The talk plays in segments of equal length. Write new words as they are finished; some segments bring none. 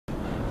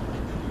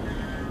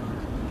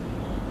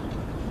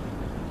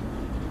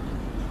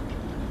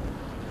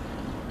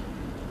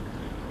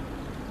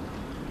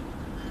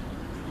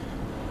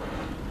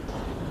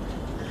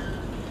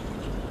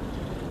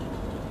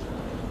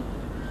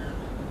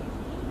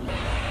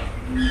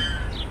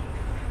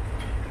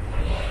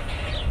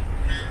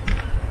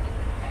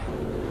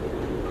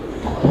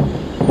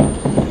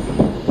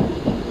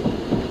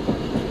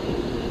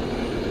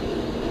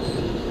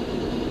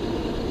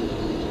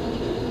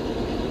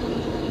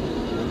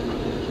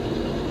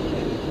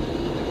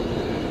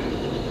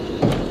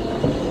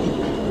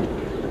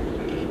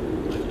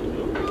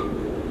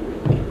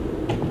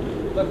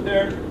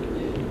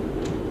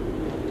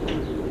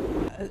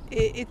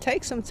It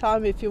takes some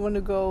time if you want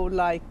to go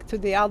like to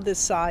the other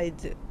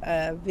side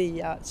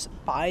via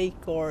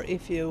bike, or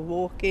if you're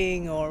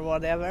walking or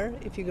whatever,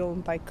 if you go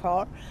by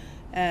car.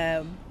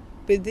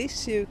 With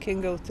this you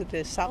can go to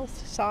the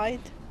south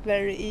side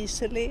very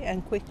easily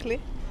and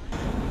quickly.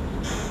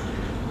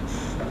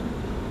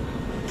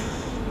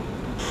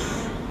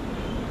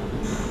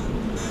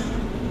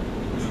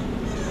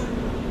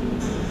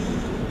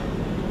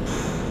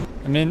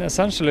 I mean,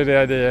 essentially the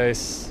idea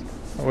is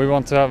we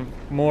want to have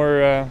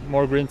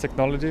more green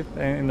technology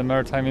in the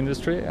maritime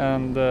industry,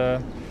 and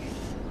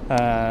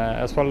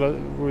as well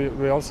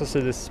we also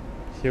see this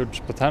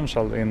huge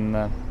potential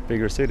in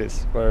bigger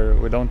cities where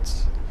we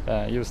don't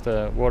use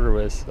the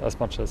waterways as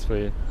much as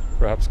we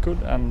perhaps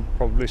could and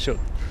probably should.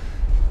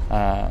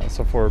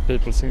 So for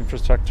people's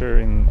infrastructure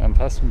and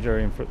passenger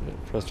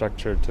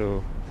infrastructure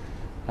to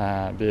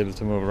be able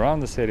to move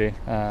around the city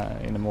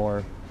in a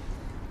more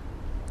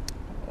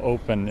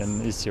open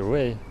and easier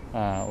way,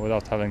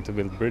 without having to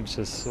build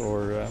bridges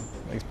or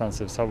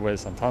expensive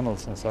subways and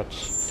tunnels and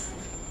such,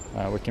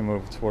 we can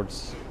move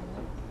towards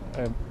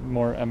a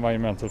more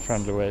environmental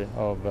friendly way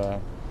of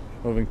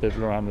moving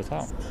people around the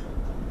town.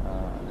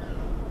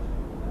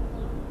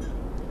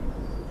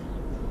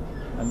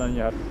 And then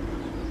you have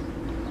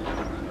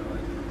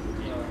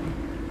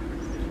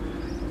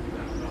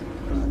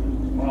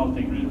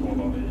allting blir på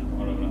vad vi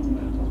har överens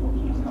med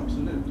transporten.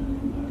 Absolut.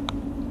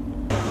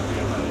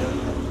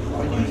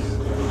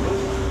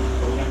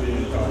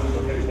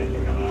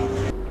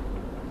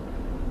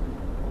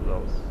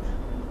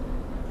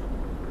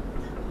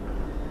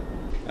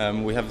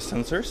 We have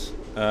sensors,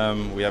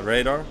 we have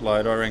radar,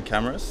 LiDAR and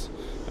cameras,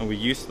 and we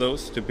use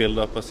those to build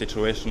up a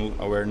situational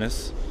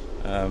awareness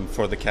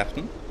for the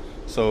captain.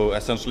 So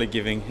essentially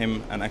giving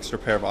him an extra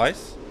pair of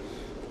eyes,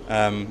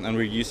 and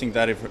we're using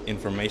that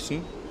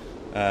information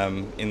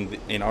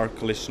in our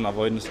collision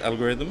avoidance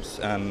algorithms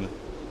and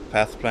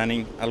path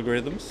planning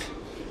algorithms,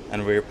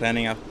 and we're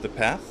planning out the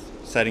path,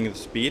 setting the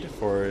speed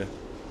for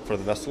the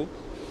vessel,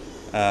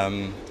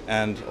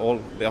 and all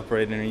the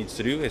operator needs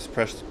to do is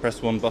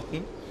press one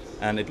button,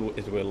 and it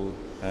will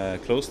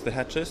close the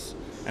hatches,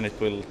 and it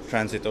will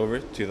transit over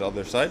to the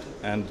other side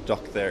and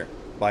dock there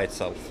by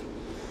itself.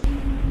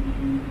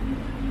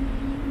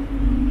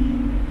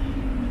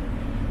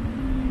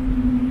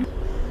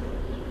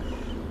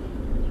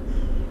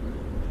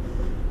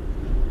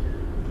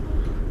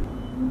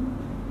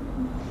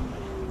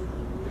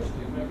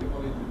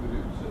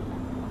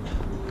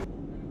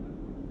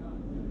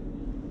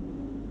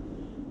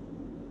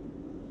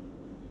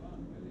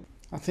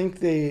 I think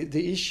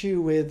the issue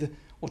with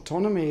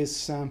autonomy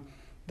is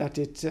that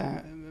it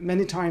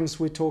many times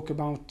we talk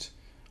about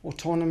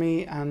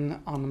autonomy and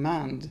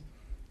unmanned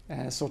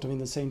sort of in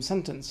the same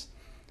sentence,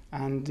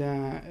 and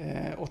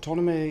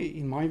autonomy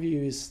in my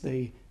view is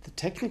the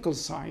technical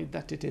side,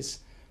 that it is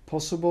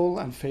possible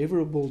and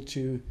favorable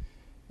to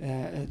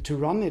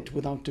run it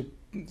without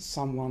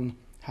someone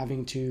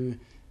having to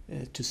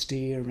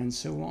steer and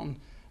so on.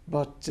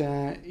 But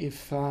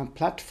if a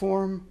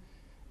platform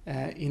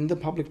in the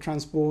public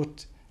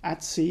transport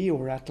at sea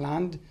or at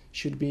land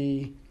should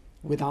be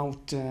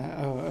without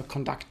a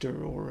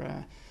conductor or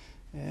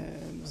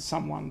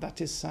someone,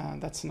 that's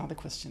another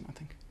question, I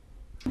think.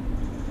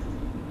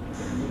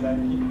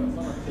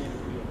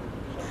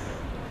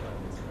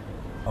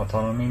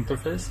 Autonomy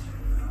interface,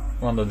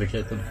 one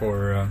dedicated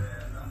for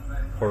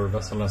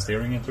vessel and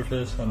steering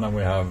interface, and then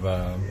we have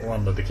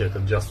one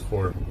dedicated just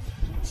for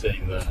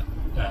seeing the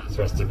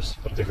thrusters.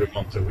 But if we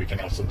want to, we can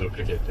also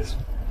duplicate this.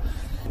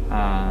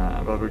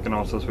 But we can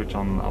also switch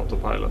on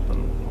autopilot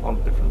and all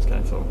different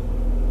kinds of,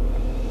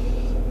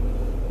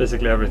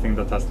 basically everything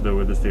that has to do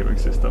with the steering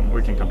system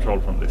we can control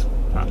from this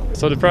panel.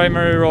 So the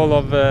primary role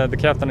of the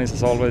captain is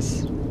as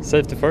always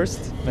safety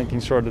first, making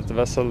sure that the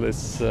vessel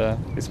is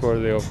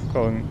worthy of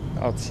going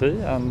out to sea,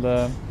 and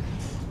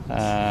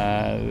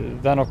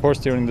then of course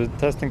during the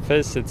testing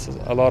phase it's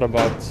a lot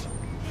about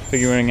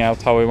figuring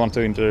out how we want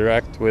to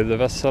interact with the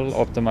vessel,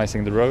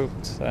 optimizing the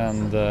route,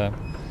 and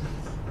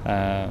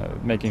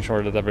making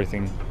sure that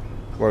everything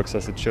works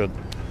as it should.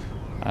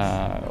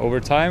 Over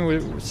time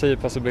we see a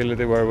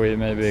possibility where we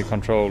maybe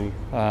control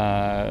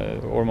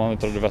or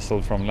monitor the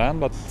vessel from land,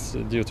 but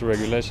due to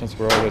regulations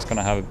we're always going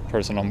to have a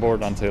person on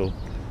board until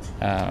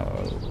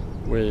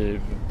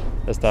we've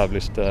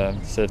established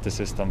safety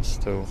systems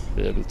to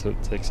be able to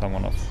take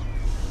someone off.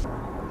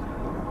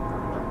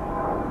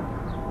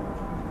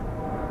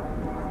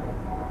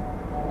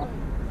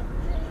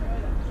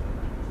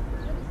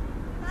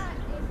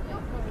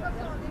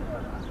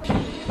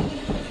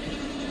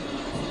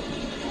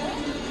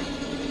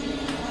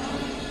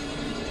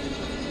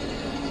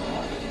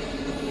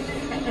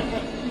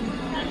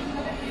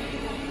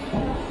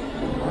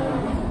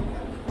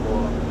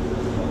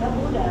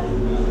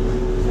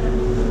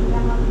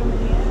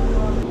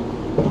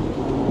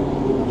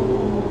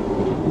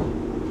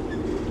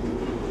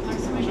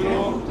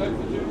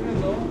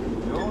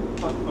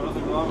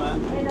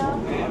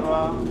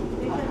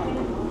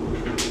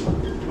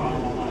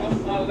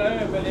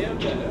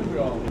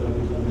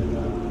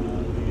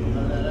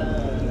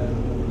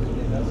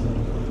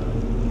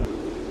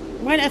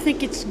 Well, I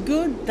think it's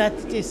good that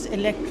it is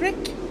electric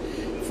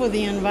for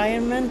the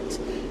environment.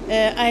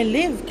 I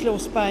live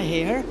close by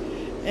here,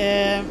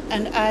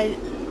 and I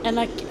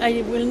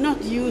will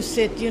not use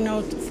it, you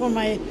know, for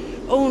my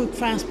own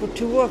transport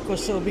to work or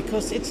so,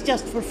 because it's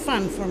just for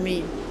fun for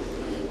me.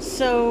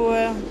 So,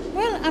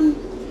 well,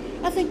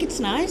 I think it's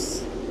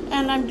nice,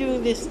 and I'm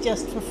doing this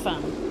just for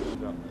fun.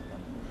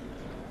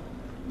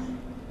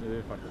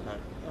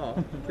 Ja,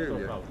 kul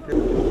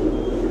ju.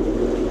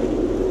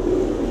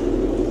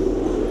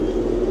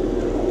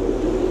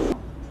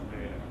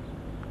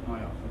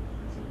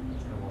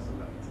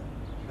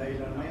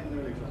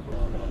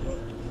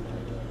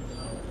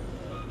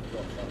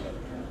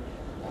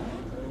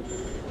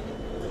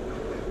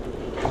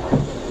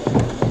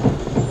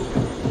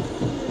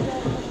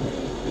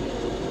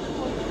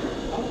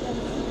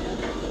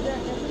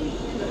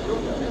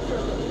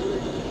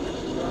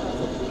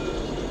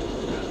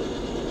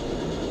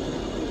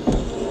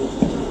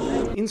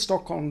 In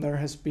Stockholm there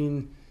has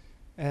been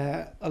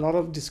a lot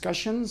of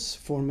discussions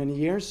for many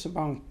years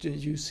about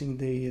using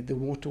the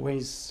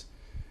waterways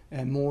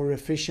more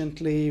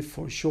efficiently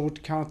for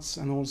shortcuts,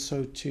 and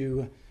also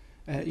to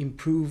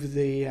improve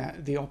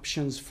the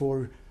options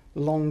for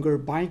longer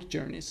bike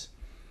journeys.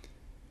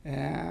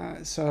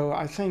 So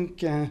I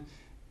think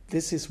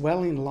this is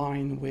well in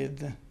line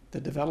with the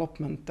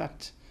development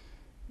that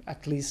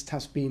at least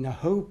has been a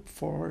hope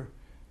for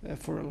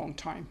a long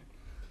time.